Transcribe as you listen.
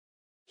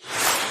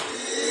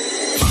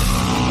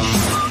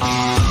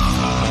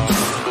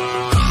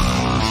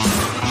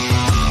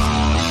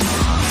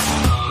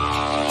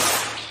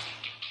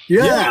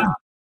Yeah.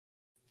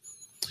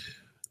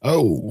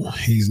 Oh,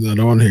 he's not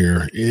on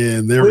here.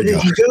 And there Where we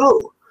go. did you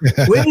go?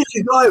 Where did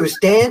you go? I was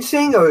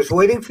dancing. I was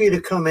waiting for you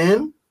to come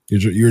in.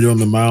 You're doing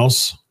the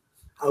mouse?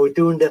 I was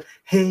doing the,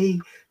 hey,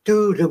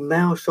 do the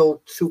mouse,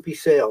 old Soupy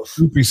Sales.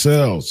 Soupy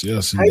Sales,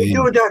 yes, How indeed. you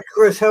doing, Dr.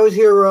 Chris?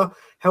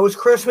 How was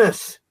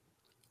Christmas?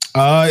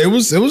 It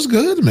was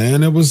good,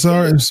 man. It was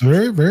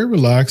very, very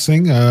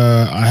relaxing.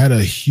 I had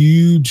a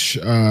huge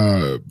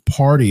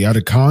party at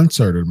a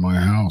concert at my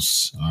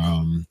house.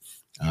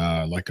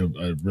 Like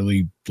a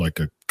really like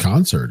a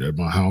concert at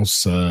my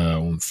house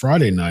on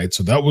Friday night.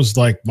 So that was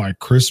like my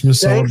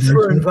Christmas Thanks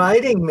celebration. for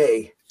inviting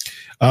me.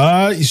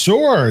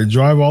 Sure.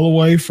 Drive all the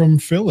way from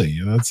Philly.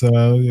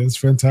 It's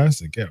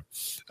fantastic. Yeah.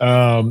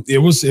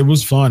 It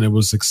was fun. It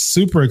was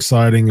super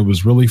exciting. It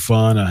was really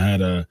fun.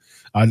 I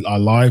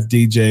live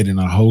DJ'd and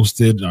I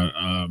hosted,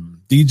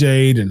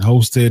 DJ'd and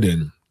hosted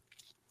and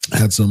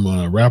had some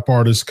rap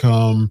artists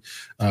come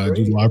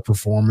do live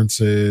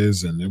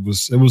performances, and it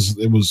was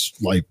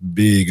like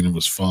big and it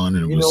was fun.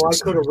 And I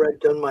could have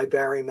done my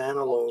Barry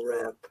Manilow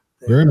rap.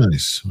 Very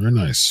nice, very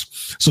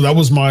nice. So that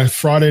was my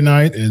Friday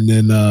night, and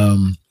then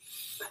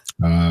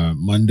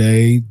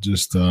Monday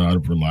just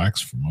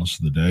relaxed for most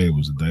of the day. It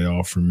was a day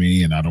off for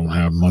me, and I don't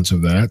have much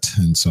of that,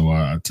 and so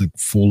I took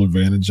full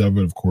advantage of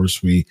it. Of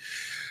course, we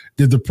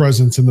did the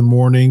presents in the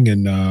morning,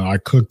 and I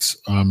cooked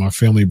my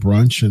family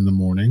brunch in the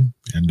morning,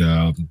 and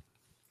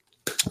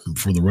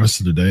for the rest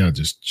of the day I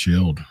just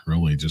chilled,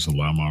 really just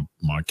allow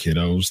my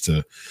kiddos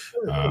to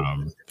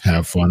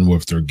have fun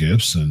with their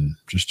gifts and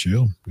just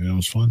chill. It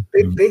was fun.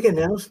 Big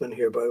announcement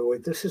here, by the way.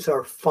 This is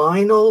our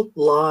final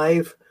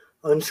live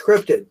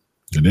unscripted.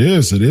 It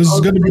is it's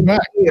good to be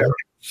back.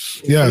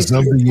 Yes,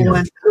 of the year.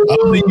 Of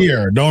the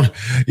year.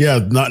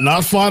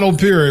 Not final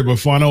period, but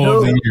final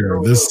of the year.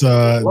 This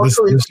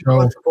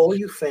show, all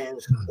you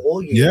fans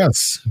all year.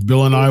 Yes,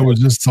 Bill and I were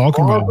just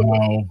talking about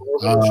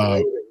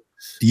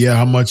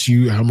how much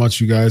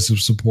you guys have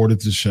supported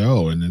the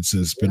show, and it's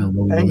been a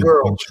really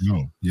fun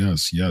show.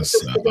 Yes.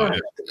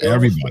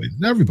 Everybody.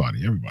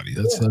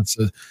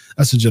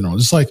 That's a general.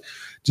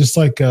 Just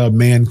like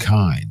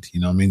mankind, you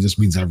know what I mean? Just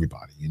means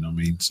everybody, you know what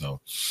I mean? So,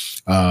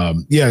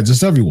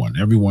 just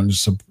everyone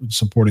just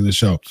supporting the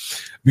show.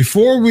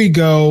 Before we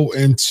go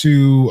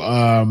into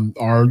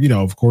our,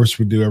 of course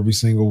we do every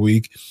single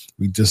week,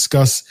 we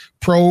discuss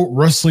pro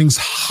wrestling's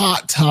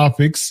hot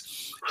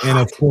topics. And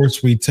of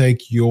course we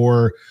take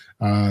your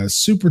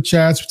super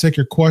chats, we take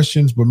your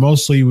questions, but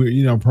mostly,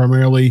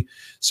 primarily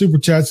super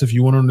chats if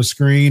you want on the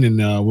screen, and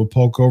we'll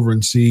poke over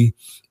and see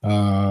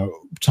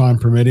time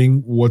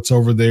permitting what's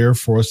over there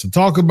for us to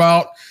talk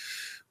about.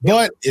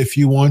 But if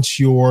you want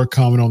your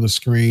comment on the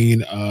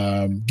screen,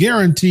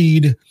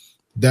 guaranteed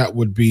that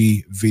would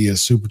be via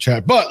super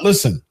chat. But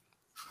listen,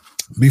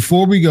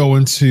 before we go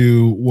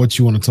into what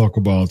you want to talk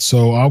about,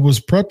 so I was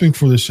prepping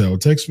for the show.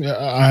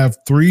 I have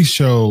 3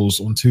 shows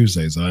on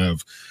Tuesdays. I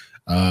have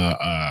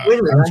wait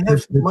a minute, I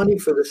have some money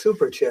for the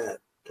super chat.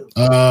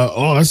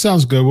 That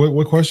sounds good.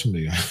 What question do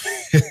you have?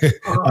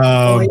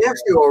 I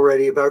asked you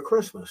already about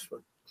Christmas. But.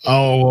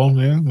 Oh, well,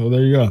 yeah. Well,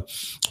 there you go.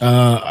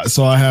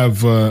 So I have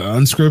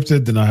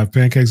UnSKripted, then I have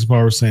Pancakes and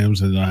Power Sam's,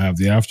 and I have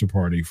the after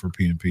party for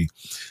PNP.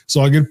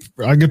 So I get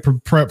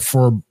prepped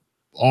for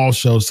all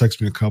shows.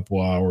 Takes me a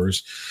couple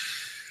hours.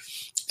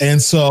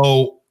 And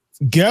so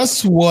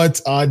guess what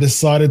I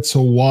decided to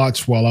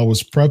watch while I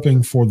was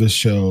prepping for the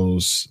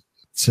shows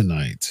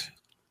tonight?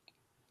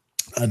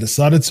 I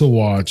decided to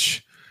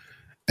watch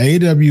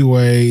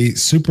AWA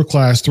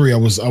Superclass 3. I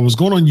was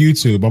going on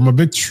YouTube. I'm a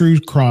big true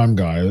crime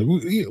guy.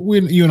 You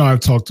and I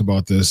have talked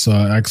about this.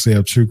 I actually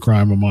have true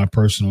crime on my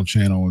personal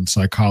channel and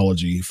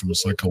psychology from a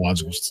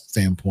psychological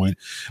standpoint.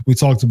 We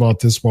talked about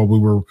this while we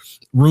were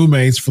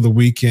roommates for the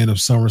weekend of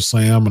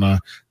SummerSlam, and I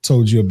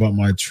told you about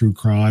my true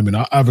crime. And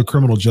I have a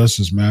criminal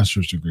justice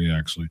master's degree,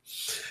 actually.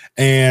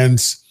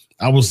 And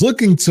I was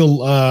looking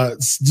to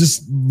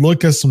just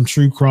look at some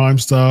true crime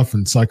stuff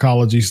and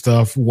psychology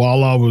stuff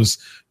while I was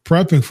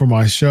prepping for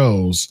my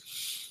shows,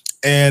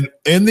 and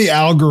in the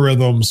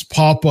algorithms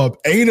pop up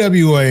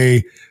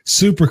AWA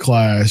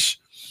Superclass,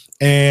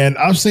 and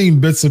I've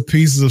seen bits and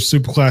pieces of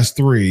Superclass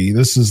 3.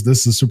 This is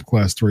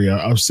Superclass 3.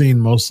 I've seen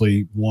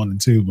mostly 1 and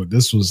 2, but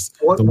this was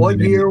what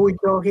year are we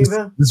talking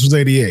about? This was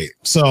 88.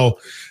 So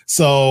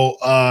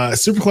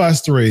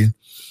Superclass 3.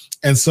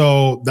 And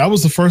so that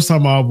was the first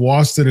time I've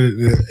watched it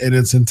in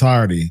its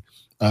entirety.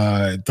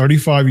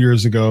 35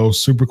 years ago,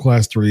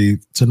 Superclass 3.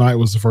 Tonight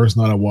was the first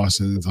night I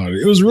watched it in its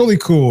entirety. It was really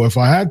cool. If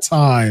I had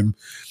time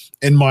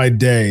in my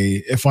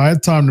day, if I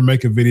had time to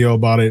make a video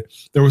about it,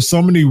 there were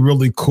so many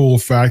really cool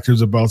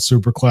factors about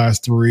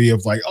Superclass 3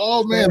 of like,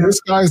 oh man,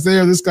 this guy's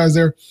there, this guy's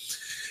there.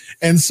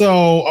 And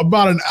so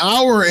about an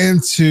hour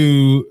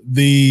into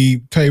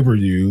the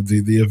pay-per-view,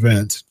 the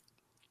event,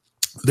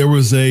 there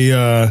was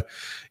a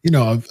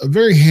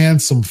very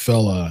handsome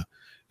fella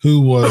who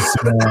was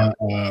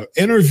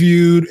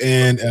interviewed,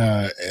 and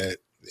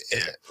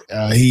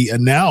he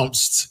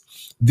announced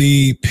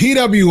the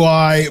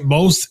PWI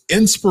most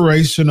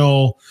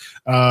inspirational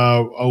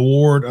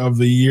award of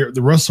the year,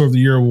 the Wrestler of the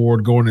Year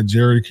award, going to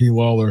Jerry King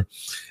Lawler.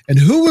 And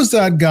who was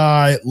that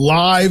guy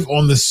live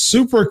on the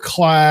Super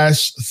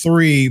Clash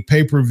 3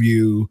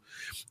 pay-per-view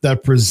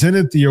that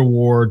presented the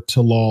award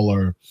to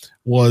Lawler?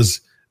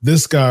 Was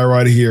this guy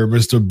right here,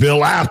 Mr.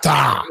 Bill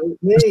Apter.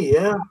 Me,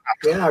 yeah.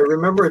 I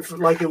remember it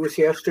like it was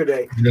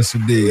yesterday. Yes,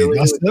 indeed. Really,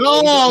 I said,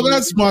 "Oh,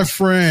 that's my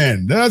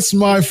friend. That's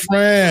my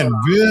friend,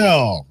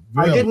 Bill."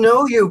 I didn't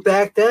know you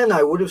back then.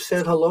 I would have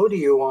said hello to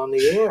you on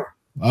the air.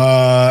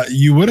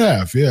 You would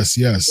have, yes.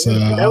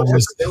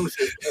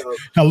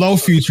 Hello,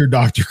 future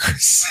Dr.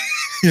 Chris.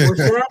 Was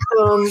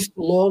that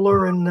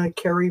Lawler and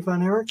Kerry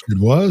Von Erich? It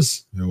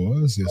was.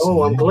 Yes.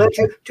 Oh, I'm glad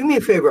you. Do me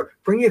a favor.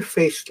 Bring your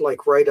face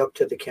like right up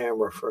to the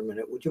camera for a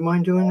minute. Would you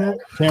mind doing that?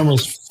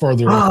 Camera's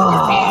further. So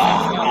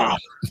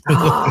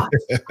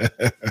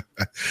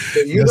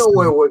you know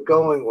where we're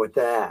going with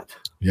that.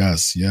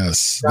 Yes.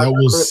 Dr. That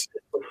was Chris,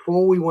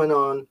 before we went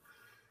on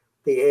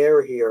the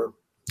air here.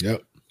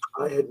 Yep.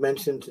 I had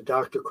mentioned to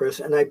Dr.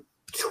 Chris, and I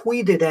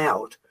tweeted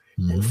out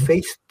and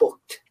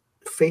Facebooked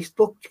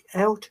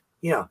out,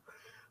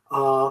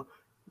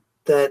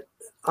 that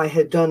I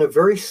had done a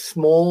very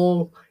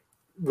small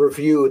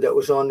review that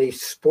was on the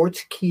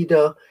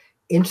Sportskeeda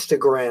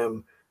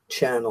Instagram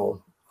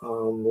channel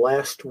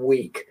last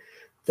week,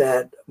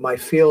 that my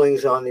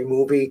feelings on the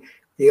movie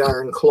The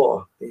Iron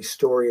Claw, the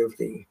story of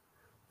the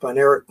Von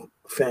Erich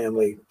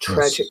family,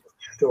 tragic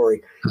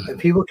story. And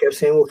people kept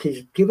saying, well, can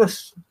you give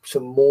us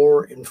some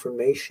more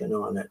information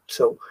on it?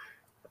 So,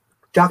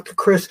 Dr.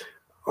 Chris,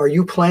 are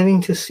you planning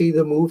to see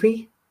the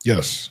movie?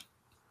 Yes.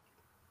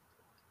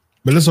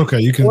 But it's okay.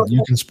 You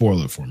can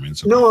spoil it for me.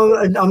 Okay. No,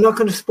 I'm not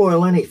going to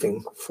spoil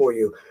anything for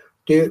you.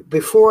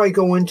 Before I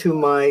go into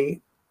my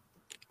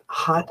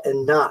hot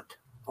and not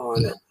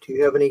on it, do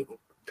you have any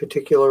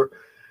particular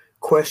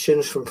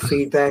questions from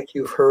feedback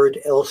you've heard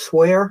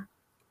elsewhere?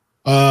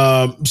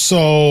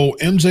 So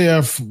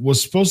MJF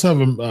was supposed to have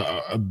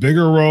a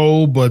bigger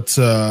role, but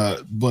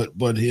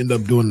he ended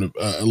up doing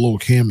a little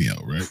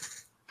cameo, right?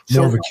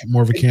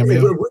 More of a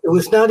cameo. It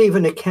was not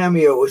even a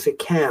cameo; it was a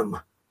cam.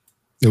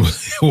 It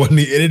wasn't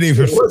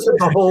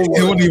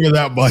even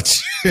that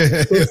much.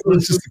 It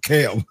was just a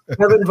cam.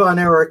 Kevin Von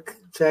Erich,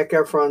 Zac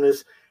Efron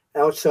is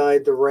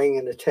outside the ring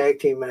in a tag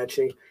team match.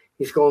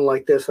 He's going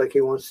like this, like he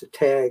wants to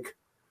tag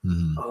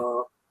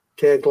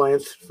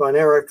Lance Von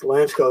Erich.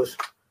 Lance goes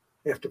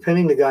after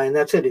pinning the guy, and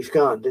that's it. He's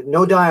gone.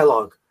 No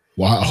dialogue.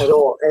 Wow. At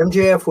all.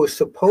 MJF was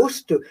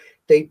supposed to.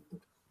 They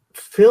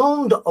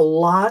filmed a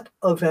lot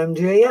of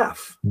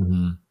MJF,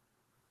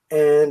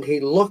 and he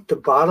looked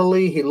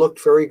bodily. He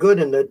looked very good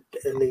in the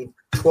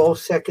 12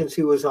 seconds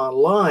he was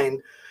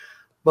online.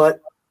 But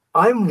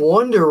I'm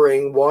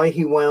wondering why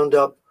he wound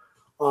up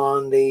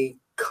on the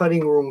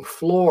cutting room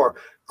floor.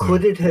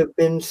 Could it have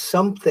been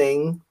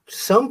something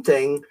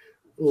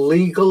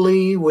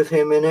legally with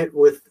him in it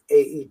with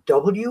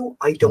AEW?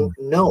 I don't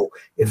know.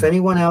 If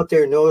anyone out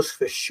there knows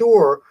for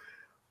sure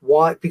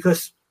why,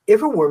 because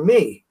if it were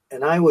me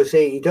and I was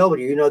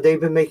AEW, they've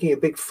been making a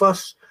big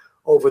fuss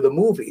over the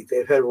movie.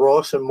 They've had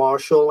Ross and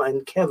Marshall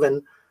and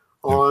Kevin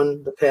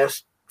on the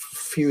past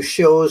few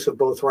shows of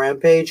both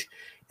Rampage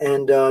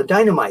and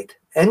Dynamite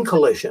and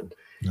Collision.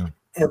 Yeah.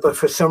 But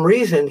for some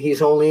reason,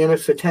 he's only in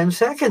it for 10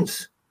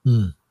 seconds.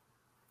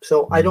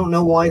 So I don't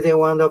know why they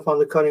wound up on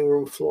the cutting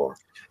room floor.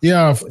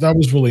 Yeah, that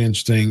was really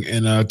interesting.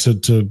 And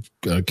to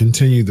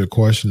continue the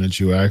question that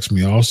you asked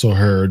me, I also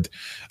heard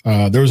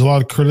there was a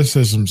lot of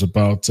criticisms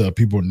about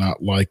people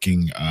not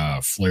liking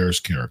Flair's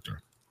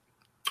character.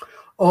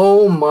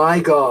 Oh my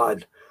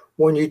God.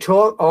 When you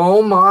talk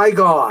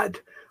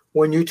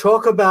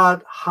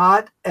about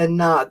hot and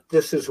not,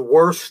 this is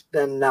worse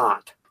than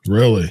not.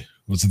 Really?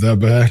 Was it that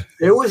bad?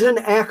 There was an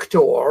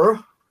actor,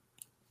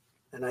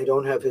 and I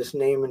don't have his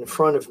name in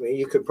front of me.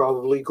 You could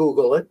probably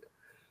Google it,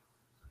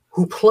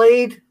 who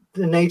played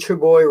the Nature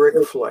Boy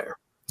Ric Flair.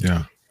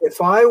 Yeah.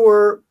 If I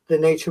were the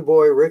Nature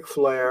Boy Ric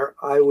Flair,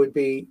 I would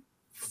be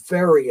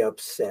very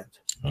upset.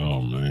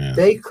 Oh, man.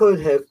 They could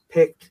have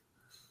picked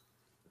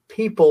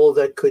people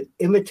that could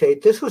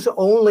imitate.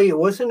 It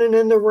wasn't an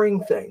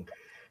in-the-ring thing.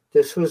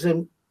 This was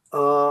a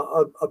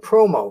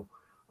promo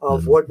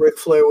of what Ric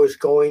Flair was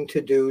going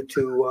to do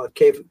to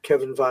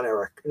Kevin Von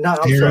Erich.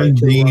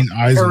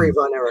 Kerry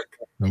Von Erich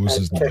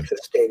at Texas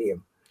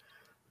Stadium.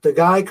 The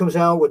guy comes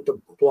out with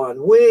the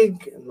blonde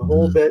wig and the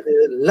whole bit.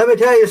 Let me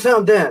tell you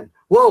something.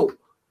 Whoa.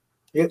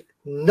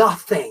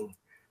 Nothing.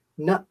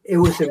 It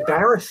was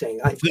embarrassing.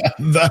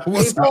 That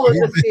was people in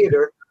the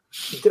theater,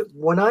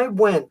 when I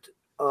went,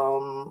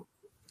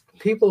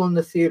 people in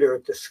the theater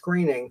at the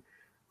screening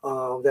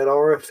that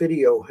RF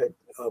Video had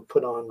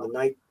put on the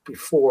night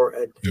before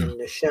in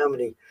the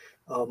Chamonix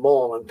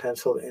Mall in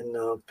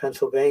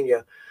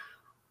Pennsylvania,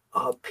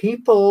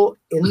 people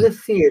in the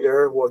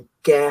theater were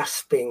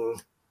gasping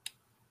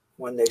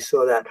when they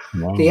saw that.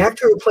 Wow. The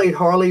actor who played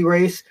Harley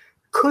Race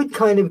could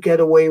kind of get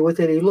away with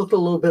it. He looked a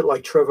little bit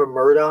like Trevor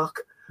Murdoch,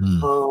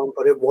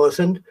 but it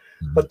wasn't.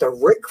 But the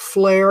Ric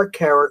Flair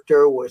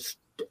character was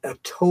a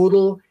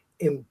total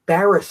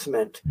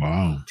embarrassment.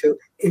 Wow.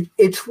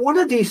 It's one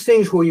of these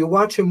things where you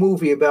watch a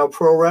movie about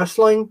pro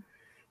wrestling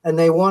and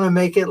they want to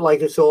make it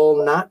like it's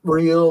all not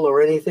real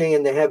or anything,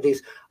 and they have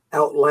these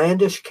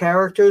outlandish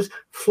characters.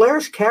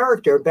 Flair's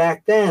character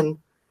back then,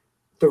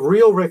 the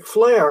real Ric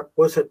Flair,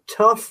 was a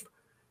tough,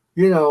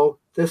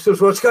 this is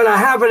what's going to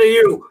happen to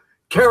you,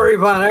 Kerry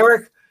Von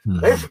Erich. Mm-hmm.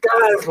 This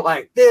guy's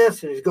like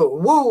this, and he's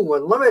going, woo,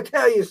 and let me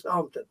tell you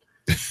something.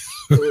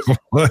 It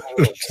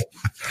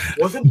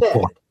wasn't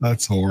bad.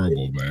 That's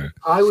horrible, man.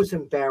 I was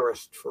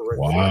embarrassed for Ric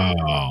Flair.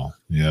 Wow.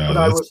 Yeah. But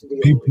I wasn't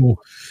the only.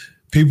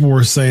 People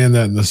were saying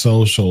that in the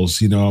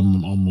socials.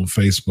 I'm on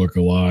Facebook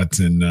a lot,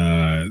 and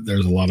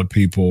there's a lot of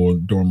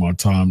people through my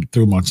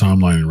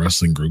timeline in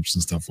wrestling groups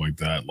and stuff like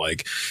that.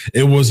 Like,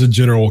 it was a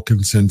general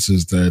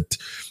consensus that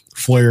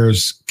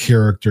Flair's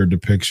character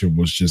depiction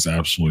was just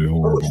absolutely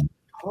horrible.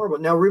 Horrible.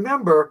 Now,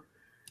 remember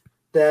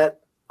that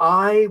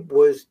I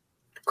was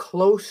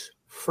close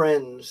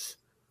friends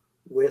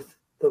with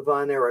the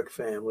Von Erich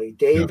family.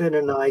 David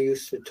and I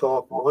used to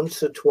talk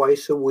once or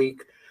twice a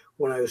week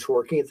when I was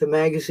working at the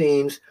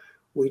magazines.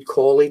 We'd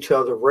call each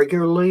other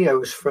regularly. I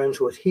was friends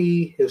with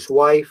his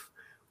wife,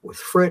 with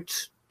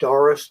Fritz,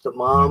 Doris, the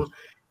mom,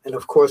 and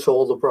of course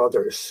all the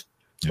brothers.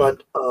 Yeah.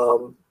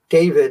 But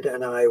David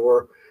and I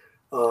were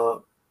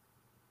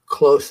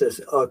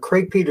closest.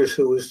 Craig Peters,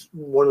 who was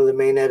one of the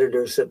main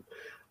editors at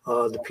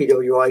the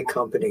PWI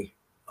company,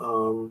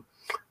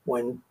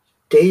 when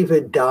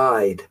David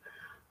died,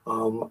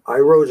 I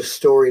wrote a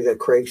story that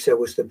Craig said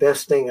was the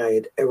best thing I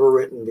had ever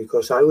written,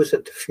 because I was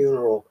at the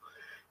funeral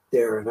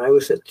there, and I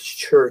was at the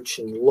church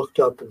and looked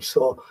up and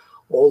saw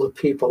all the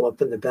people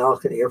up in the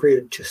balcony,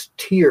 just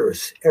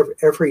tears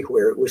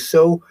everywhere. It was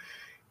so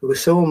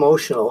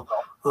emotional.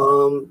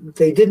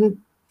 They didn't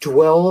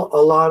dwell a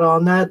lot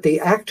on that.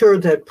 The actor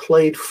that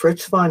played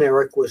Fritz Von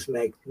Erich was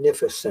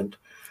magnificent.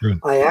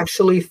 Good. I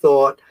actually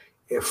thought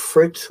if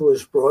Fritz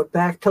was brought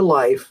back to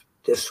life,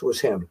 this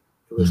was him.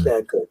 It was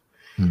that good.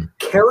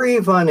 Kerry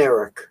Von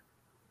Erich,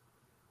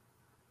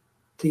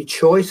 the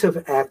choice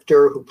of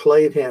actor who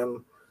played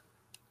him,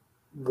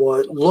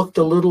 looked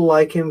a little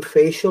like him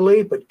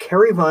facially, but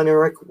Kerry Von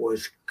Erich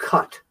was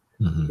cut.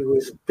 Mm-hmm. He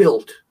was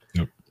built.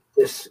 Yep.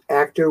 This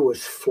actor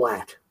was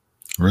flat.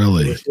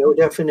 Really? There's no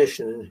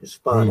definition in his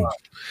body.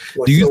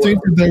 Do you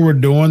think that they were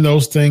doing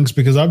those things?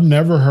 Because I've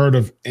never heard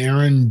of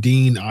Aaron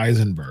Dean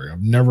Eisenberg.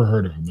 I've never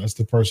heard of him. That's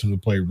the person who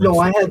played Ric Flair. No,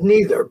 I had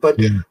neither. But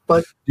do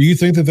you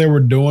think that they were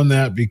doing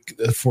that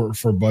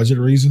for budget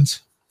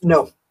reasons?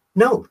 No.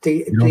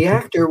 The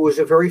actor was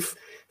a very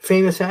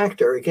famous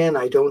actor. Again,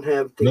 I don't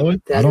have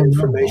that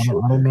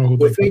information. I don't know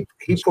who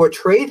he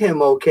portrayed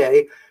him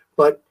okay,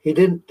 but he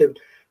didn't.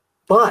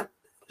 But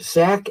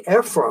Zac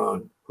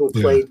Efron, who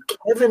played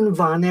Kevin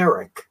Von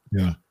Erich,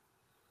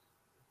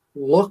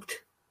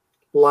 looked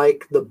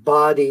like the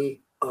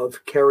body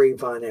of Kerry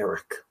Von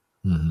Erich.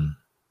 Mm-hmm.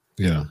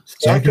 Yeah.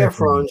 Zac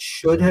Efron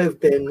should have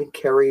been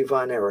Kerry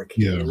Von Erich.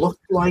 He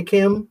looked like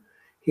him.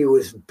 He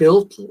was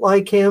built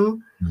like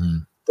him. Mm-hmm.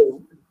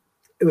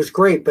 It was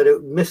great, but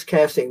it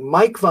miscasting.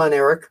 Mike Von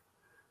Erich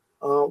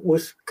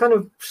was kind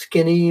of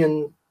skinny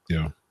and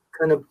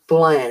kind of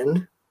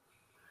bland.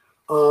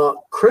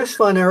 Chris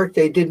Von Erich,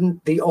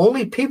 the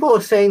only people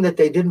are saying that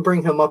they didn't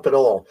bring him up at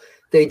all.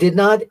 They did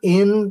not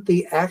in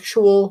the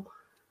actual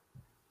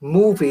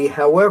movie.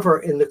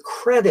 However, in the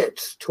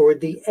credits toward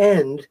the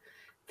end,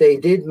 they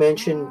did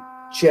mention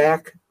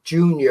Jack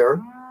Jr.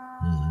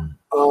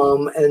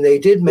 Mm-hmm. And they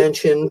did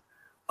mention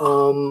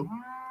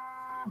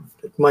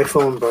my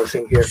phone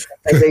buzzing here.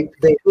 And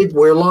they did.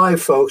 We're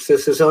live, folks.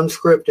 This is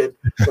unscripted.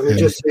 Let me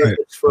just say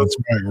it's from. That's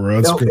right.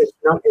 We're unscripted.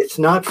 No, it's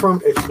not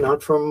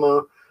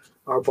from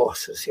our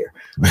bosses here.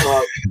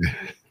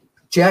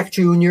 Jack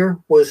Jr.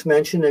 was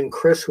mentioned, and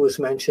Chris was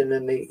mentioned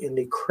in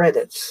the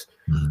credits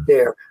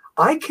there.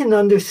 I can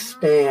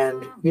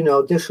understand.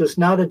 This was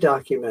not a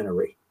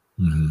documentary.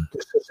 Mm-hmm.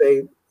 This was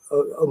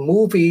a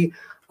movie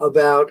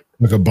about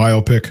like a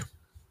biopic.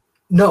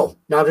 No,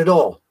 not at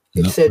all.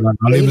 It said not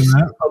based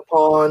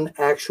upon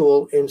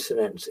actual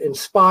incidents,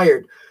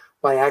 inspired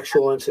by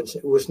actual incidents.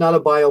 It was not a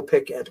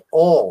biopic at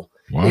all.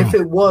 Wow. If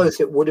it was,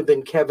 it would have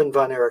been Kevin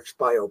Von Erich's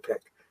biopic,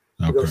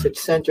 because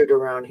it's centered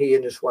around he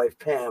and his wife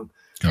Pam.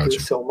 Gotcha. Do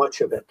so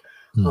much of it.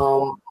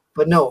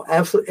 But no,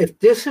 absolutely. If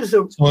this is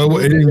it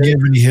didn't give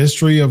any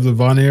history of the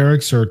Von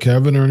Erichs or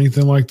Kevin or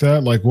anything like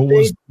that. Like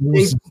they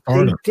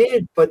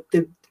did, but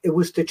it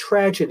was the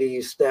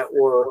tragedies that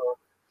were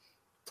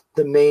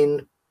the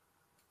main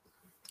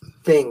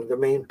thing, the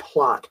main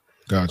plot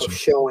of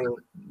showing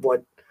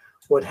what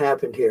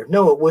happened here.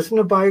 No, it wasn't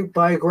a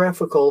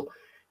biographical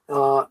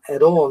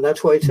at all, and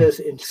that's why it says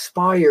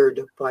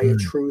inspired by a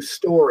true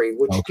story,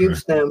 which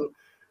gives them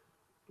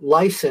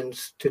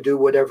license to do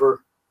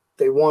whatever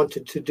they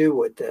wanted to do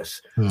with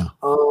this.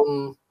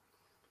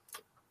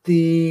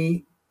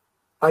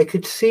 I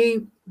could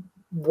see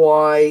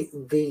why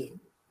the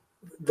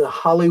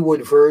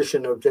Hollywood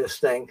version of this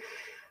thing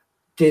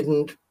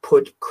didn't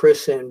put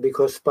Chris in,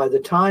 because by the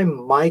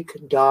time Mike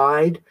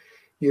died,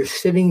 you're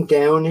sitting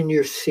down in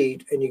your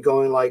seat and you're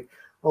going like,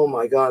 oh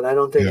my God, I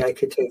don't think Yep. I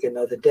could take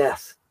another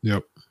death.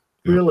 Yep.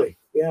 Really.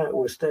 Yeah, it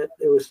was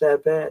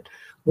that bad.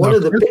 One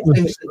of the Chris big was,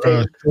 things to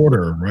take,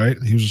 shorter, right?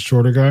 He was a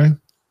shorter guy.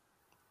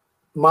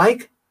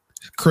 Mike,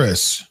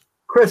 Chris.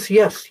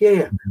 yes,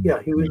 yeah.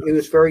 He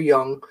was very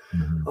young.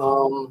 Mhm.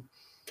 Um,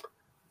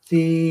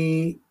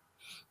 the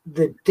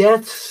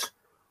deaths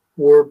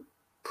were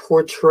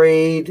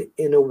portrayed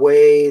in a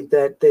way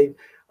that they,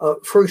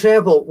 for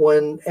example,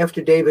 when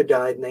after David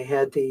died and they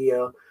had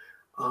the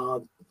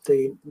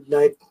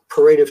night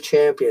parade of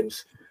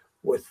champions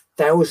with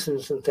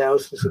thousands and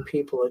thousands of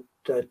people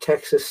at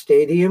Texas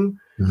Stadium.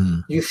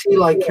 Mhm. You see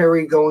like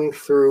Kerry going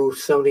through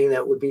something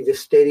that would be the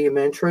stadium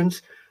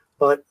entrance,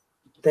 but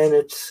then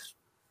it's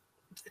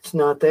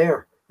not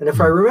there. And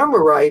if I remember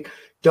right,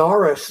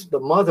 Doris, the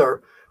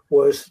mother,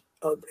 was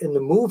in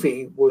the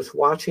movie was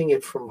watching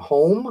it from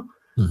home.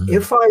 Mhm.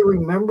 If I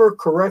remember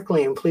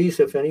correctly, and please,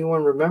 if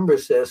anyone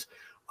remembers this,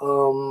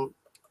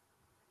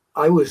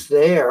 I was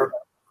there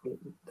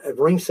at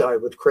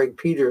ringside with Craig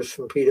Peters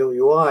from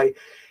PWI.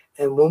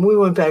 And when we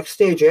went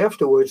backstage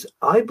afterwards,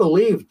 I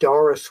believe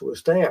Doris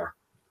was there.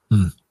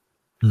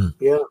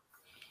 Yeah.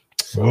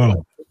 So,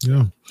 Wow.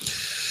 Yeah.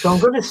 so I'm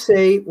going to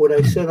say what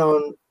I said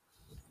on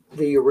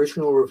the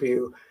original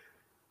review,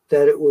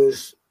 that it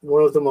was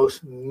one of the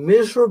most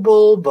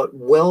miserable but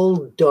well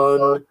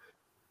done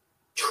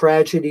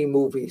tragedy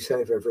movies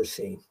I've ever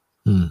seen.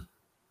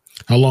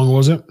 How long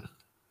was it?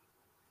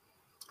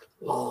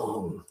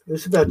 Long. It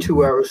was about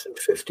 2 hours and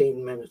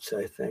 15 minutes,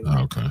 I think.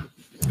 Oh, okay.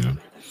 Yeah.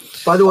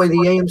 By the way,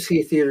 the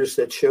AMC theaters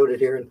that showed it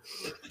here in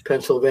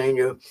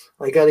Pennsylvania,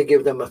 I got to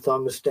give them a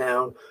thumbs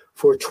down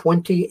for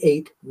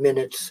 28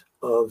 minutes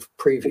of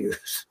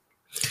previews.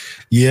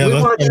 Yeah,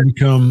 that's starting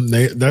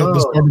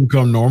to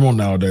become normal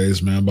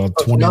nowadays, man. About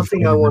 20.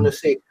 Nothing I want to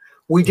see.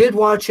 We did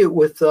watch it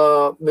with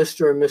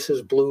Mr. and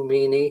Mrs. Blue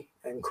Meanie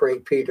and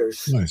Craig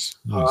Peters. Nice.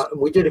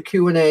 We did a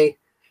Q&A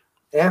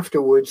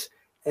afterwards,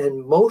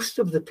 and most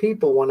of the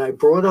people, when I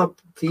brought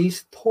up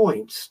these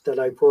points that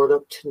I brought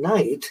up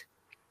tonight,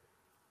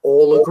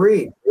 all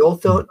agreed. They all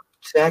thought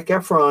Zac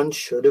Efron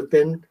should have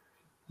been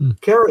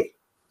Kerry.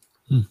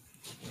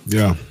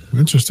 Yeah,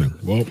 interesting.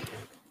 Well,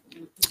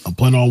 I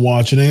plan on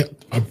watching it.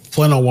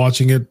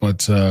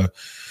 But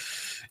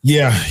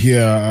yeah,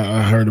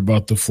 I heard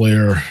about the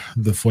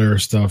Flair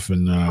stuff,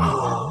 and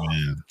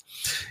man,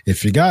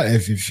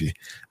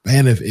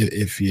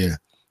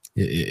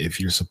 if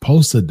you're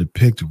supposed to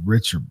depict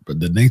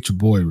the Nature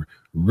Boy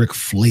Ric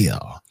Flair,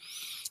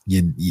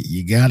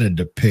 you gotta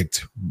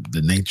depict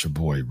the Nature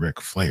Boy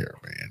Ric Flair,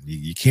 man.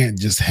 You can't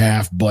just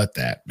half butt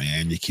that,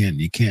 man. You can't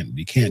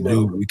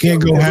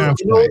go half.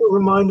 You know what it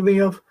reminded me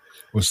of?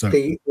 What's that?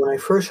 When I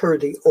first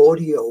heard the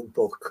audio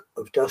book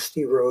of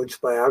Dusty Rhodes'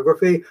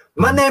 biography,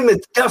 my name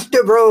is Dusty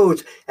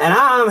Rhodes, and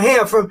I'm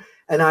here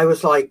and I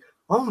was like,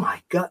 oh my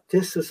God,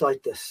 this is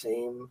like the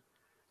same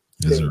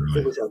thing.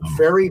 It was a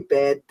very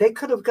bad. They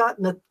could have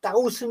gotten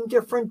 1,000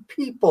 different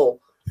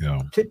people.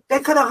 Yeah. They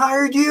could have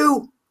hired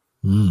you.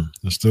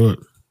 Let's do it.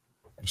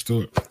 Let's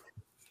do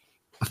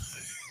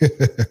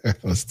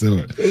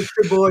it.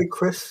 Nature Boy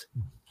Chris,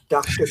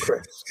 Dr.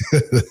 Chris.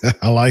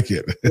 I like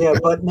it. Yeah,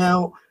 but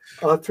now,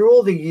 through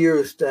all the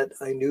years that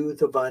I knew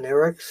the Von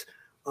Erichs,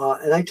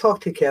 and I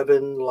talked to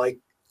Kevin like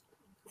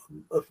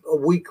a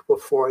week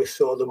before I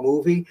saw the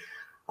movie,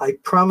 I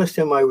promised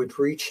him I would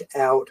reach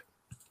out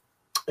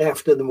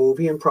after the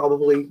movie and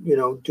probably,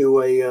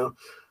 do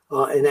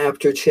an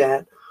Apter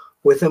chat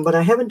with him, but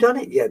I haven't done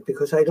it yet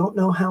because I don't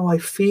know how I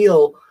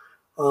feel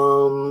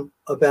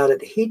about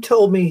it. He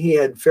told me he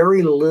had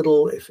very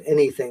little, if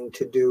anything,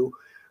 to do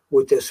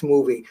with this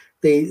movie.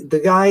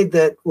 The guy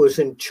that was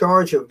in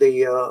charge of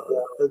the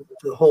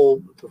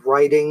whole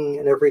writing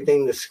and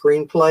everything, the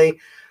screenplay,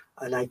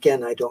 and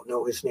again, I don't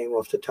know his name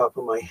off the top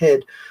of my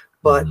head,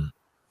 but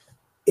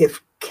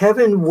if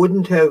Kevin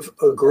wouldn't have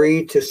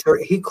agreed to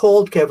start, he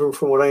called Kevin,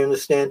 from what I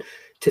understand,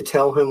 to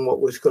tell him what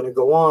was going to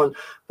go on.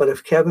 But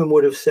if Kevin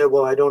would have said,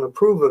 well, I don't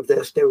approve of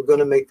this, they were going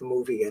to make the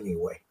movie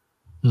anyway.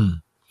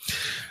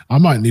 I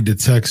might need to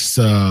text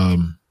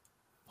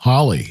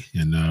Holly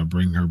and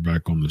bring her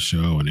back on the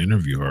show and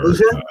interview her. Who's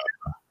that?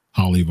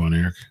 Holly Von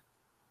Erich.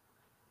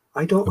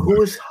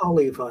 Who is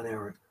Holly Von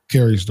Erich?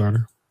 Kerry's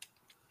daughter.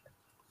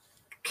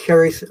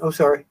 Kerry's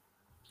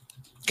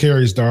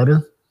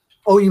daughter.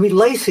 Oh, you mean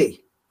Lacey?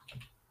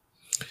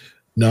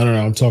 No.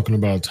 I'm talking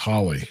about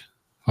Holly.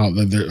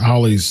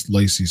 Holly's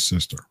Lacey's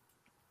sister.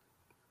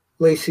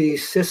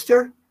 Lacey's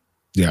sister?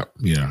 Yeah.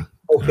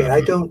 Okay,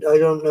 I don't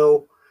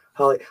know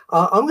Holly.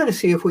 I'm going to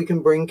see if we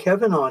can bring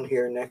Kevin on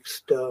here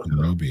next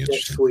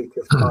week,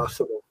 if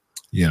possible.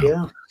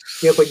 Yeah.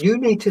 But you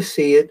need to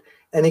see it.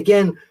 And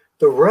again,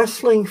 the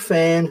wrestling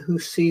fan who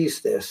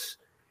sees this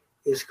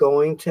is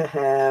going to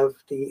have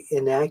the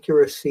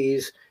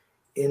inaccuracies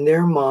in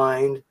their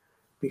mind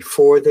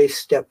before they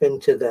step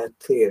into that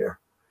theater.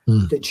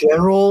 The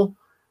general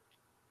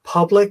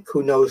public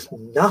who knows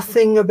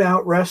nothing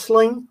about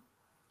wrestling,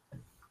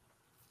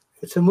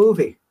 it's a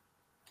movie.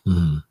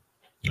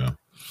 Yeah.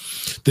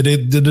 Did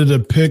it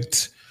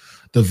depict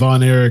the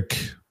Von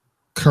Erich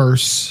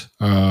curse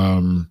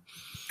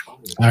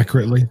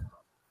accurately?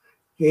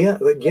 Yeah.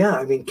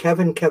 I mean,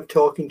 Kevin kept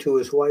talking to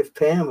his wife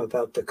Pam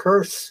about the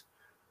curse.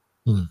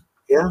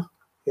 Yeah.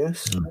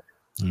 Yes.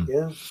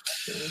 Yeah.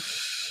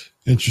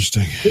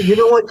 Interesting. You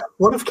know what?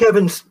 One of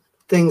Kevin's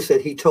things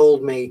that he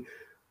told me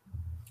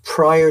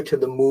prior to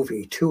the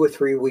movie, 2 or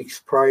 3 weeks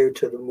prior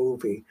to the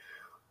movie,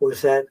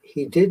 was that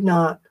he did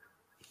not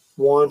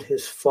want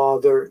his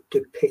father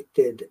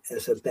depicted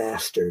as a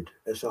bastard,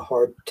 as a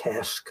hard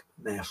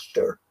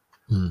taskmaster,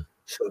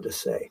 so to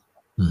say.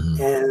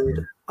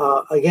 And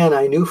again,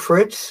 I knew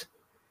Fritz.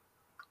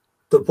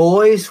 The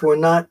boys were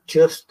not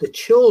just the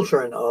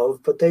children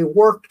of, but they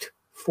worked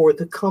for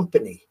the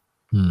company.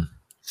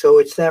 So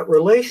it's that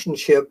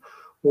relationship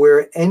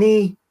where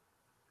any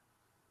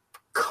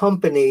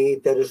company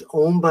that is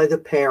owned by the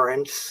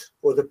parents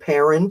or the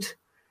parent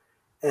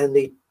and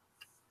the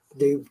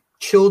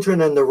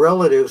children and the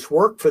relatives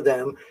work for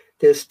them,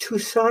 there's two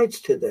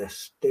sides to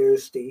this.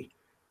 There's the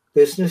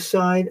business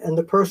side and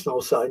the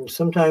personal side. And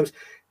sometimes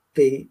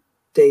they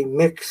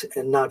mix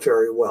and not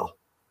very well.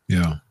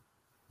 Yeah.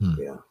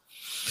 Yeah.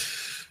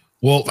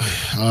 Well,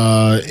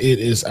 it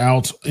is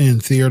out in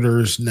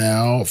theaters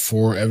now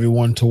for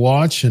everyone to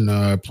watch, and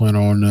I plan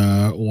on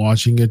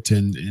watching it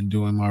and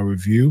doing my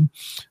review.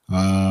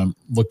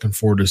 Looking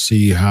forward to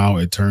see how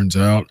it turns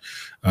out.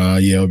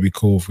 Yeah, it would be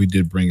cool if we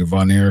did bring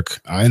Von Erich.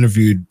 I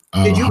interviewed.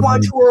 Did you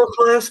watch World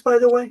Class, by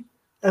the way,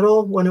 at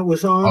all when it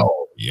was on?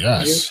 Oh,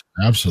 yes,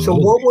 absolutely. So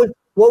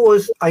what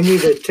was? I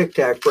need a Tic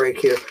Tac break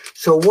here.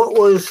 So what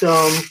was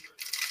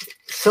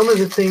some of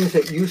the things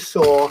that you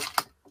saw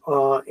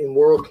in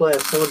World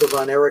Class, some of the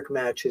Von Erich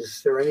matches?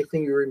 Is there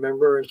anything you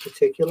remember in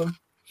particular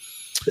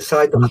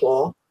beside the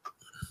claw?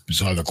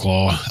 Beside the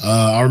claw,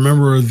 I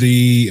remember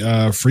the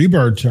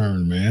Freebird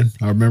turn, man.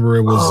 I remember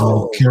it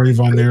was Kerry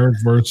Von Erich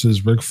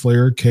versus Ric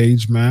Flair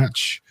cage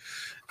match,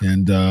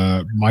 and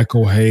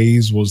Michael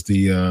Hayes was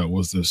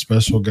the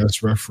special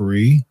guest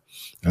referee.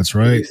 That's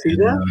right. Did you see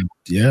that?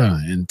 Yeah,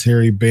 and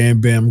Terry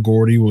Bam Bam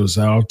Gordy was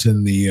out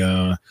in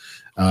the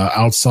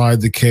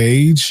outside the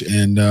cage,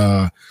 and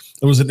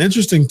it was an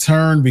interesting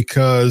turn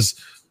because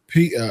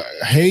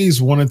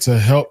Hayes wanted to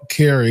help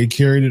Kerry.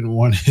 Kerry didn't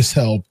want his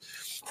help.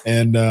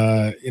 And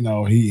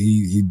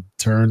he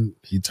turned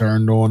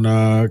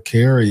on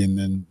Kerry, and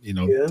then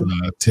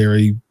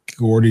Terry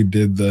Gordy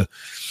did the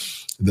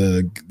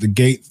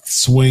gate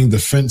swing, the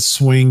fence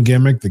swing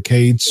gimmick, the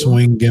cage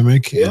swing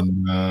gimmick,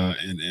 and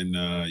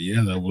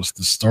that was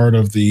the start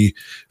of the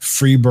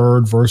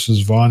Freebird versus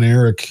Von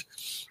Erich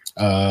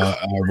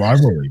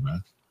rivalry,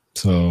 man.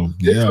 So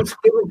this was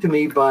given to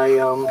me by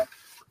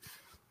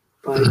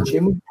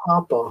Jimmy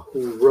Papa,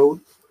 who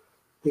wrote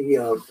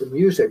the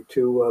music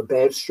to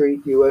Bad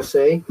Street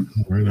USA.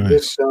 Very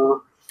nice.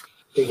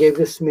 They gave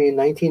this to me in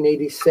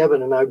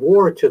 1987, and I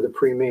wore it to the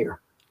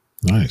premiere.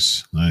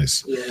 Nice.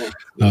 Yeah.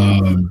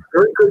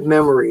 Very good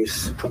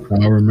memories.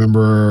 I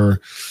remember.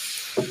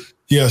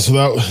 Yeah, so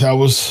that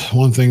was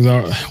one of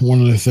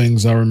the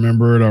things I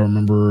remembered. I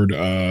remembered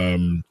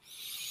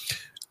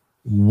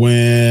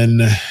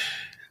when,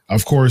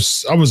 of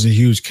course, I was a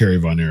huge Kerry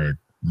Von Erich.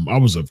 I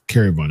was a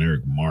Kerry Von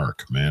Erich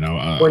mark, man.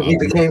 When he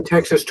became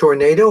Texas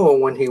Tornado, or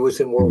when he was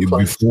in World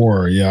Class?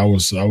 Before, yeah, I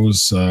was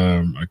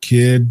a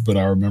kid, but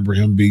I remember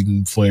him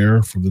beating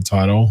Flair for the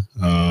title.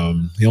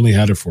 He only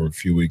had it for a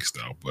few weeks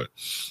though, but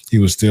he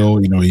was still,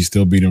 he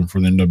still beat him for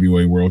the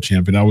NWA World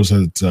Champion. I was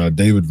at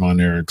David Von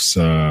Erich's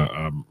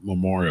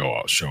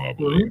memorial show, I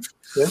believe.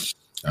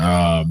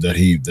 That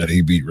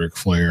he beat Ric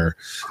Flair.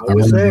 I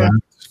was there.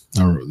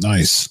 Oh,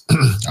 nice.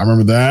 I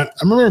remember that.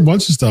 I remember a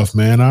bunch of stuff,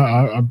 man.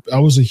 I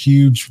was a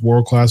huge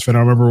World Class fan. I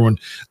remember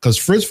because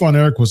Fritz Von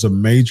Erich was a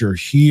major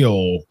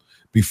heel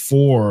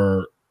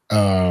before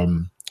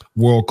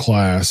World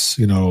Class,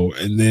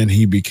 and then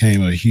he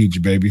became a huge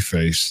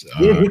babyface.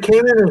 Yeah, he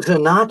came in as a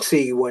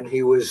Nazi when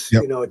he was,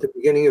 at the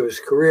beginning of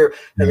his career.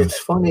 And it's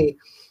funny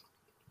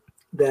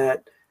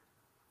that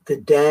the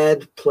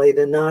dad played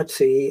a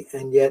Nazi,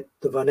 and yet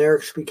the Von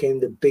Erichs became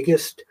the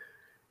biggest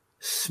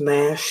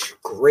smash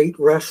great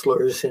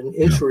wrestlers in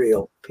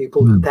Israel.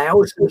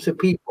 Thousands of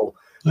people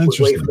would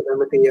wait for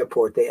them at the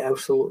airport. They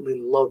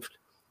absolutely loved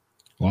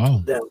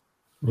them.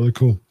 Really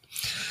cool.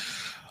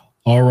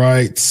 All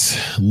right,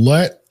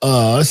 let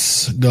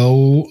us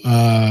go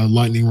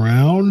lightning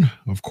round.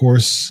 Of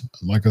course,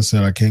 like I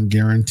said, I can't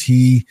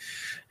guarantee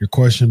your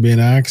question being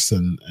asked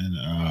and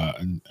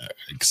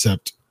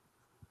accept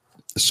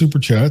super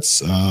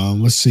chats.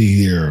 Let's see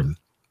here.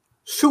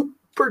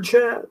 Super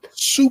chat.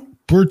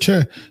 And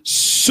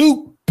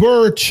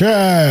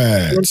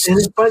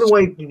by the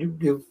way,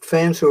 you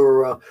fans who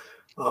are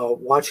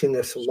watching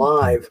this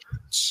live,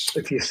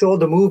 if you saw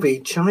the movie,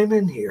 chime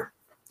in here.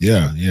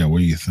 Yeah. What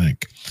do you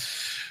think?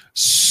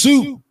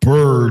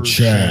 Super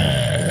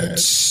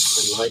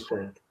chats. I like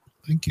that.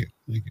 Thank you.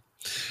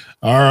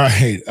 All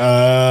right.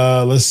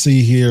 Let's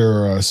see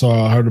here. So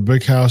I heard a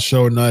big house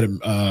show night at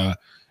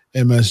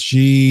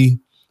MSG.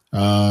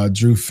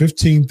 Drew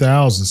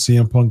 15,000.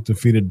 CM Punk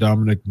defeated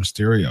Dominic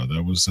Mysterio.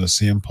 That was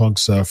CM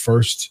Punk's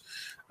first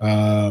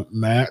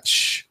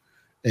match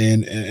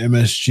in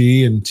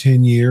MSG in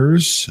 10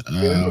 years.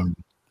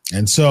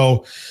 And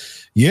so,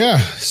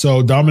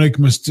 so Dominic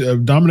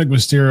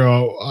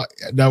Mysterio,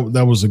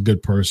 that was a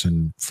good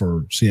person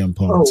for CM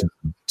Punk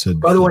to.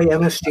 By the way,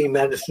 MSG,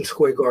 Madison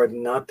Square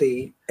Garden, not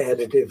the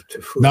additive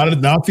to food. Not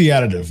the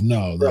additive.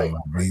 No.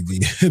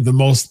 The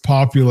most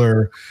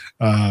popular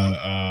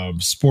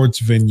sports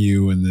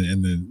venue in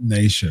the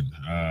nation.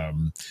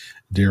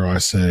 Dare I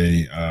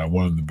say,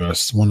 one of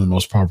the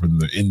most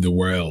popular in the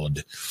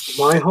world.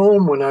 My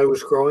home when I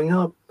was growing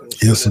up.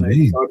 Yes,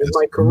 indeed. I started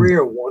my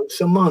career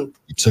once a month.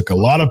 You took a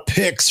lot of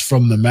pics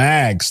from the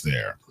mags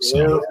there.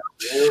 So,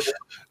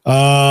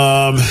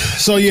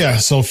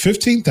 so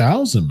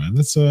 15,000, man.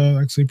 That's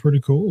actually pretty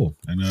cool.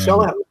 And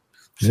sell out.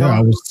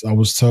 I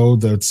was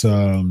told that.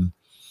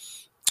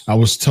 I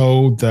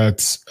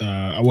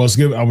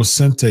was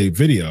sent a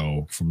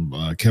video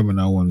from Kevin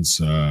Owens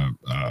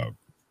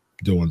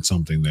doing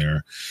something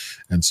there,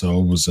 and so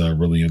it was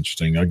really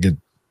interesting. I get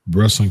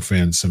wrestling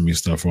fans send me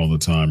stuff all the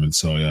time, and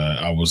so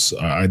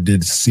I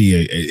did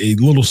see a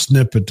little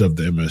snippet of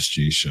the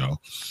MSG show.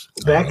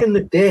 Back in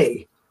the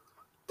day,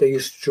 they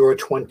used to draw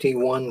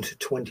 21 to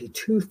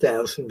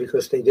 22,000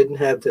 because they didn't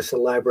have this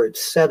elaborate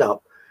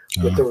setup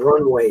with the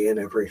runway and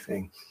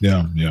everything.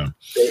 Yeah.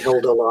 They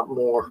held a lot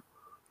more.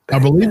 I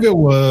believe it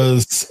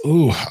was.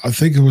 I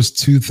think it was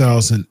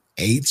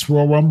 2008's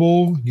Royal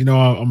Rumble. You know,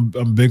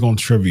 I'm big on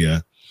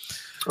trivia.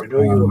 I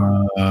know you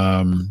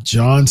are.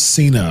 John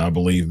Cena, I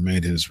believe,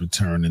 made his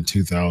return in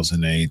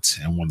 2008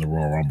 and won the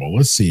Royal Rumble.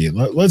 Let's see.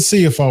 Let's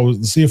see if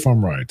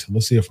I'm right.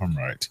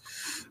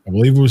 I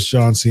believe it was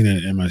John Cena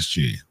and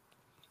MSG.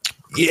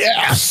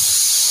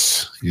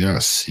 Yes.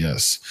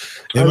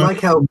 I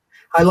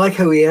like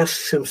how he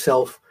asks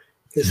himself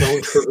his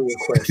own trivia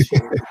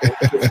question.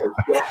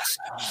 Yes.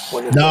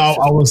 No,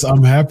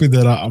 I'm happy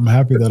that I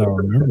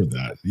remember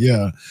that.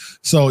 Yeah.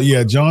 So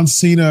yeah, John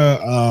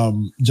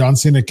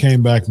Cena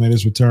came back, made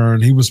his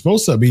return. He was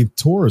supposed to be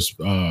tore his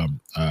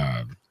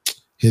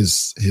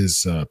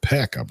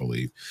pec, I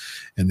believe,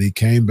 and he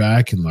came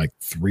back in like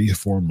 3 or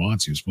 4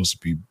 months. He was supposed to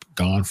be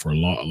gone for a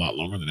lot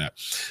longer than that.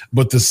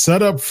 But the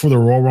setup for the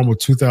Royal Rumble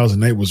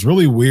 2008 was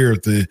really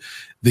weird. The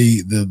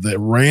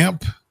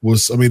ramp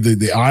was,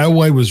 the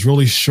aisleway was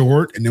really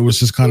short, and it was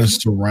just kind of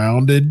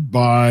surrounded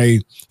by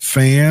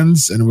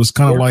fans, and it was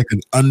kind of like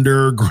an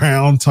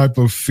underground type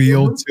of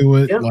feel to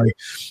it.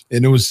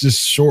 And it was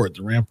just short.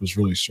 The ramp was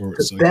really short.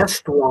 The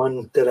best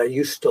one that I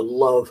used to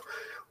love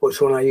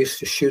was when I used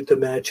to shoot the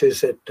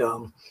matches at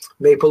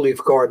Maple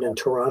Leaf Garden in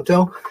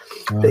Toronto.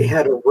 They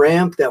had a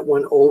ramp that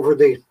went over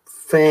the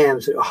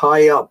fans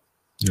high up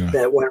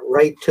that went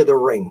right to the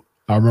ring.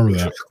 I remember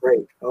that. Was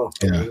great.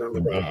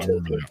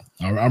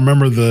 I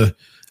remember the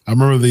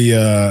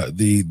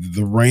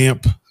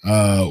ramp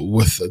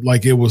with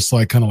like, it was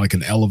like kind of like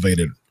an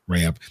elevated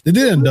ramp. They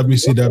did it in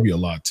WCW a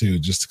lot too,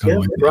 just to kind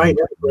of right.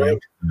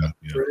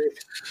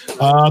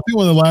 I think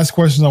one of the last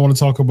questions I want to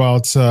talk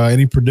about,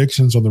 any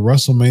predictions on the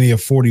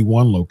WrestleMania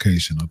 41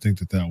 location? I think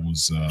that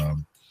was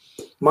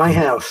my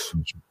house.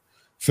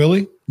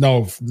 Philly?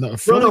 No,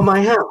 Philly. No,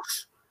 my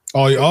house.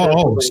 So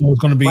it's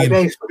going to be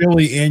in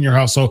Philly in your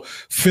house. So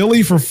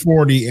Philly for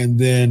 40, and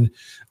then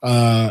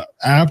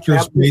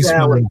Apter's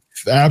basement,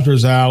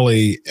 Apter's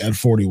Alley at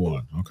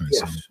 41. Okay.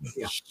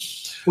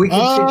 Yes. We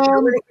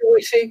can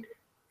see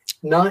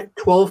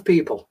 12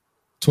 people.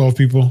 12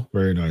 people.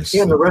 Very nice.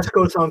 Yeah, the rest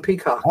goes on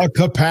Peacock. A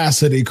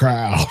capacity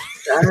crowd.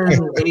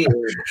 Indeed.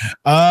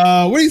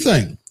 What do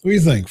you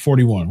think?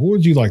 41. What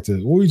would you like to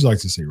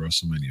see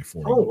WrestleMania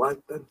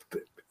 41?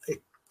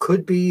 It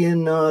could be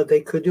in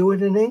they could do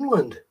it in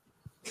England.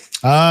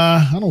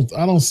 I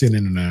don't see an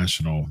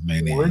international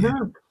mania. Why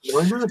not?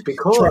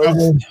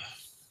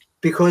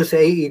 Because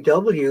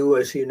AEW,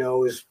 as you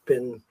know,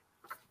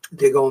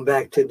 they're going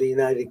back to the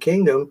United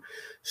Kingdom.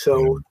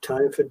 So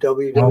time for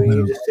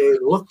WWE to say,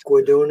 look,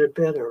 we're doing it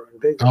better and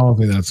bigger. I don't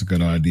think that's a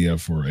good idea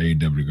for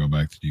AEW to go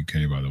back to the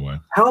UK, by the way.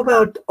 How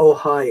about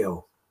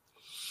Ohio?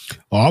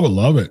 Oh, I would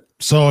love it.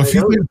 So if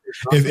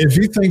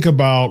you think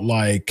about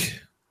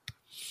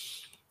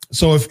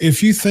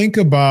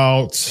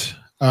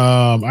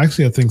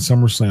actually, I think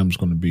SummerSlam is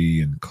going to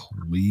be in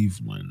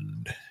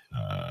Cleveland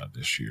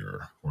this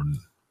year or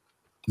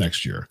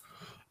next year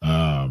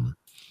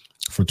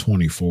for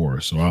 24.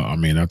 So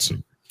that's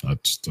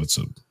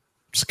a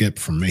skip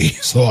for me.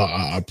 So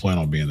I plan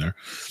on being there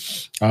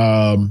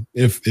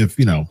if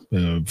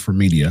for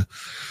media.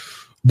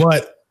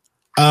 But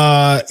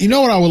you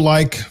know what I would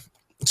like?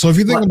 So if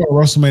you think about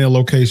WrestleMania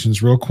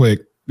locations real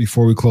quick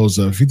before we close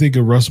up, if you think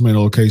of WrestleMania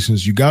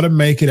locations, you got to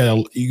make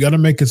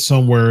it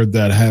somewhere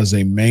that has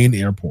a main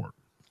airport.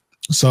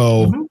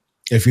 So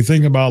if you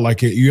think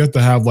about you have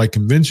to have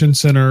convention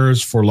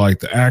centers for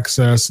the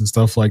access and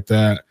stuff like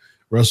that,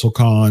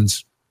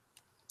 WrestleCons,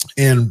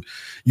 and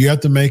you have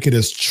to make it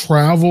as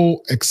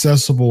travel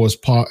accessible as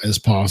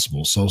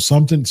possible. So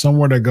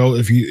somewhere to go.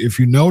 If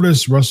you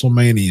notice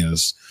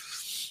WrestleManias,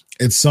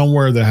 it's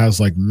somewhere that has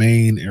like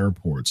main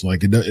airports.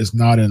 Like it's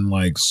not in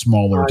like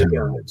smaller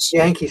towns.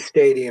 Yankee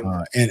Stadium.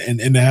 And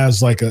it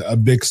has like a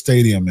big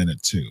stadium in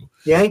it too.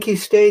 Yankee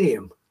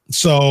Stadium.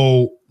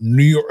 So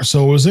New York.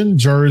 So it was in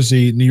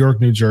Jersey, New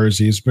York, New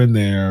Jersey. It's been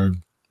there.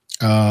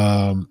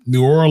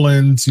 New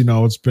Orleans,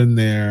 it's been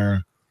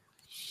there.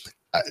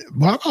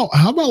 How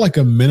about like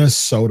a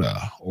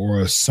Minnesota or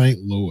a St.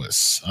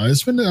 Louis? I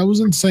was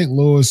in St.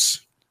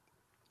 Louis.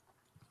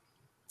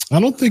 I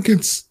don't think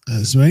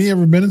has many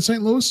ever been in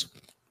St. Louis?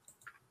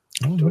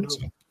 I don't think so.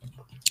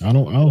 I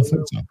don't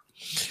think so.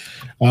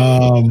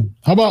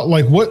 How about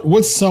like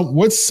what's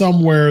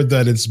somewhere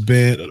that it's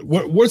been?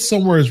 What's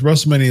somewhere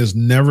WrestleMania has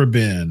never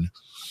been?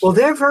 Well,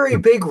 they're very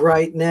big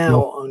right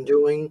now on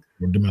doing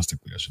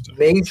domestically, I should say,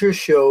 major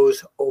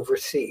shows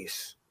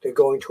overseas. They're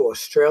going to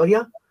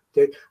Australia.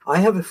 I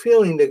have a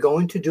feeling they're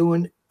going to do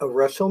a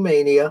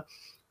WrestleMania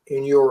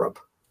in Europe.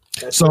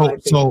 So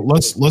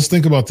let's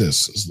think about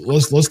this.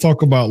 Let's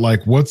talk about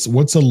like what's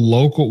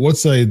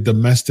a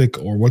domestic,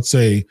 or what's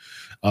a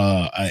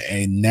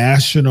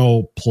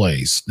national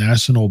place,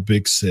 national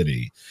big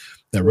city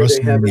that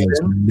WrestleMania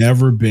has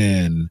never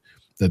been,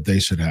 that they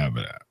should have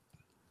it at.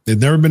 They've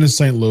never been in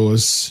St.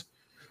 Louis.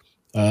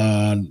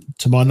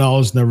 To my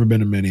knowledge, never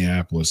been in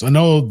Minneapolis. I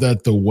know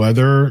that the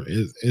weather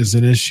is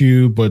an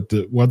issue, but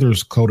the weather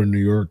is cold in New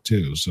York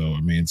too. So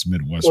I mean, it's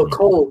Midwest. Well,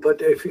 cold,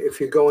 but if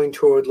you're going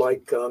toward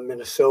like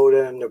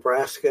Minnesota and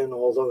Nebraska and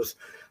all those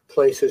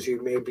places,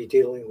 you may be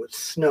dealing with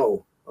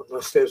snow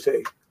unless there's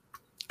a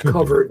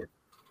covered.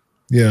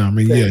 Yeah, I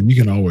mean, thing. You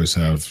can always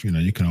have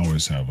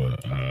a.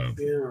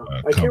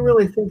 I can't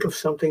really think of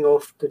something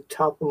off the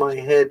top of my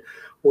head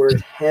where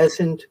it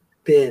hasn't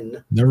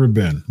been. Never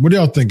been. What do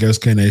y'all think,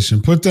 SK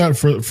Nation? Put that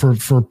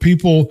for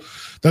people.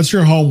 That's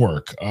your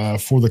homework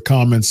for the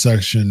comment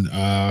section.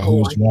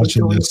 Who's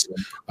watching this?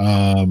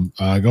 Go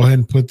ahead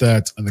and put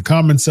that in the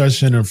comment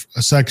section,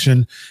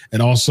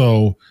 and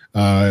also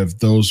if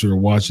those who are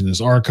watching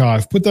this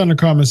archive, put that in the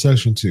comment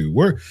section too.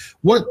 What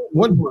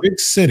big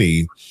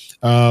city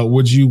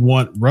would you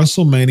want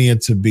WrestleMania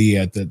to be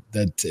at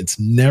that it's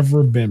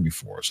never been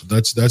before? So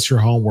that's your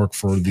homework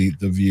for the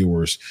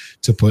viewers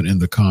to put in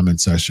the comment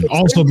section.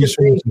 Also, be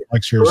sure to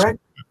like, share.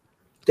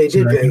 They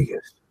did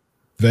Vegas.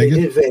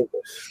 Vegas.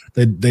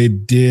 They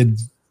did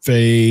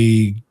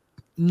Vegas.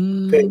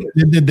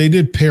 They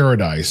did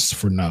Paradise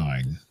for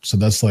 9, so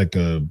that's like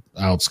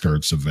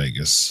outskirts of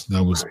Vegas.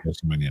 That was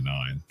WrestleMania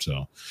 9.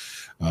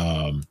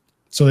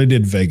 So they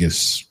did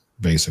Vegas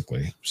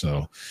basically.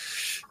 So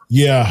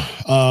yeah.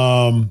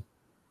 I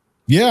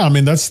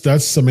mean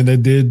that's. I mean they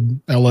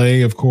did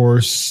L.A. of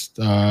course.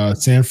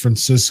 San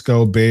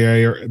Francisco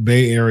Bay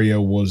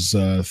Area was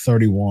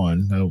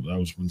 31. That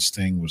was when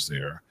Sting was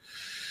there.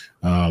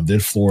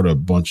 Did Florida a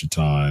bunch of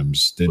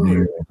times. Did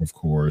New York, of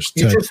course.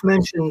 You just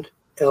mentioned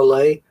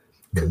L.A.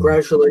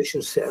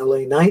 Congratulations to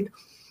L.A. Knight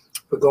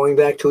for going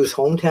back to his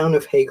hometown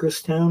of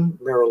Hagerstown,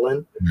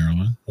 Maryland.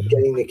 And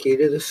getting the key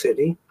to the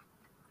city.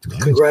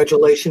 Nice.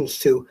 Congratulations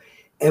to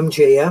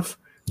MJF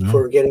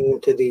for getting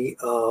into the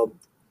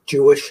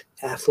Jewish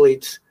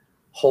Athletes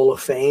Hall of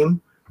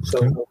Fame.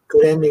 Okay. So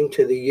good ending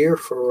to the year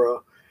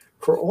for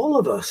all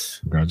of us.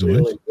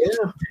 Congratulations. Really.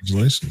 Yeah.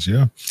 Congratulations.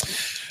 Yeah.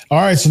 All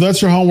right. So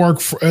that's your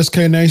homework for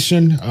SK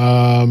Nation.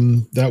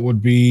 That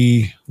would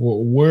be,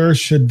 where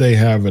should they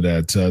have it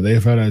at?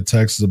 They've had it at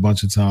Texas a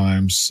bunch of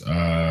times.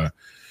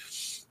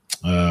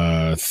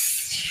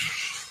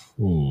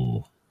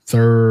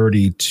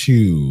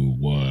 32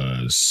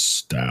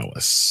 was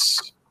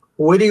Dallas.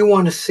 Where do you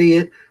want to see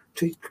it?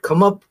 To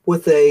come up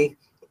with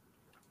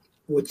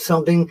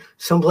something,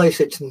 someplace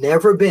it's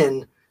never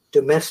been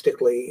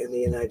domestically in the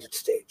United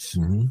States.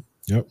 Mm-hmm.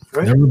 Yep,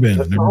 right? Never been.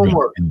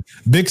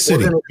 Big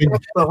city,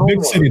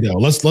 big city though.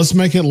 Let's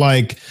make it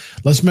like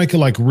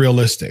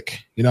realistic.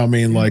 You know what I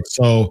mean? Like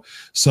so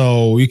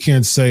you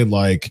can't say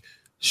like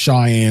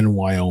Cheyenne,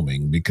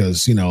 Wyoming,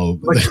 because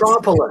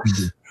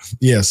Metropolis.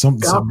 Yeah,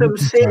 Gotham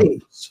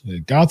City.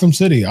 Gotham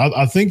City.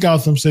 I think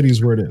Gotham City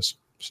is where it is.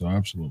 So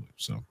absolutely.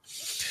 So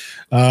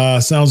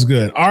sounds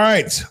good. All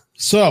right.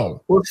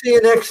 So we'll see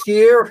you next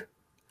year.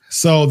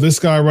 So this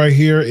guy right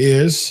here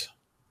is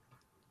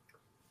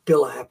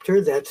Bill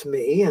Apter. That's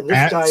me. And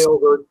this guy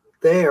over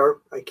there,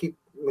 I keep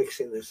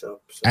mixing this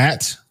up. So.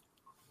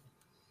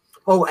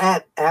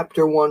 At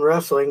Apter One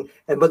Wrestling.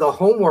 But the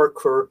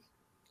homework for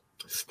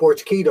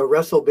Sports Keto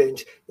Wrestle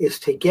Binge is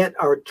to get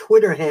our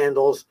Twitter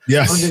handles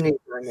underneath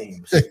our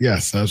names.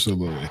 Yes,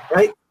 absolutely.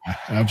 Right?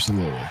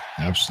 Absolutely.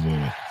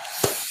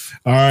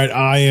 All right.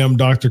 I am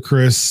Dr.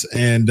 Chris,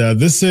 and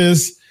this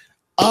is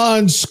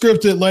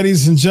UnSKripted,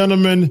 ladies and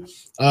gentlemen.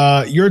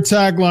 Your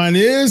tagline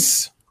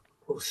is,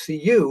 we'll see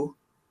you.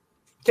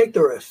 Take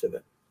the rest of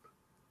it.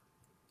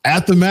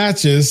 At the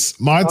matches.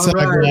 My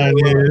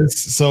tagline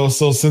is, so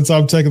since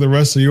I'm taking the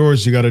rest of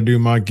yours, you got to do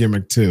my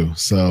gimmick too.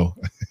 So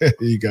here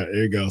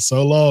you go.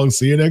 So long.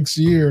 See you next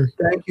year.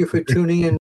 Thank you for tuning in.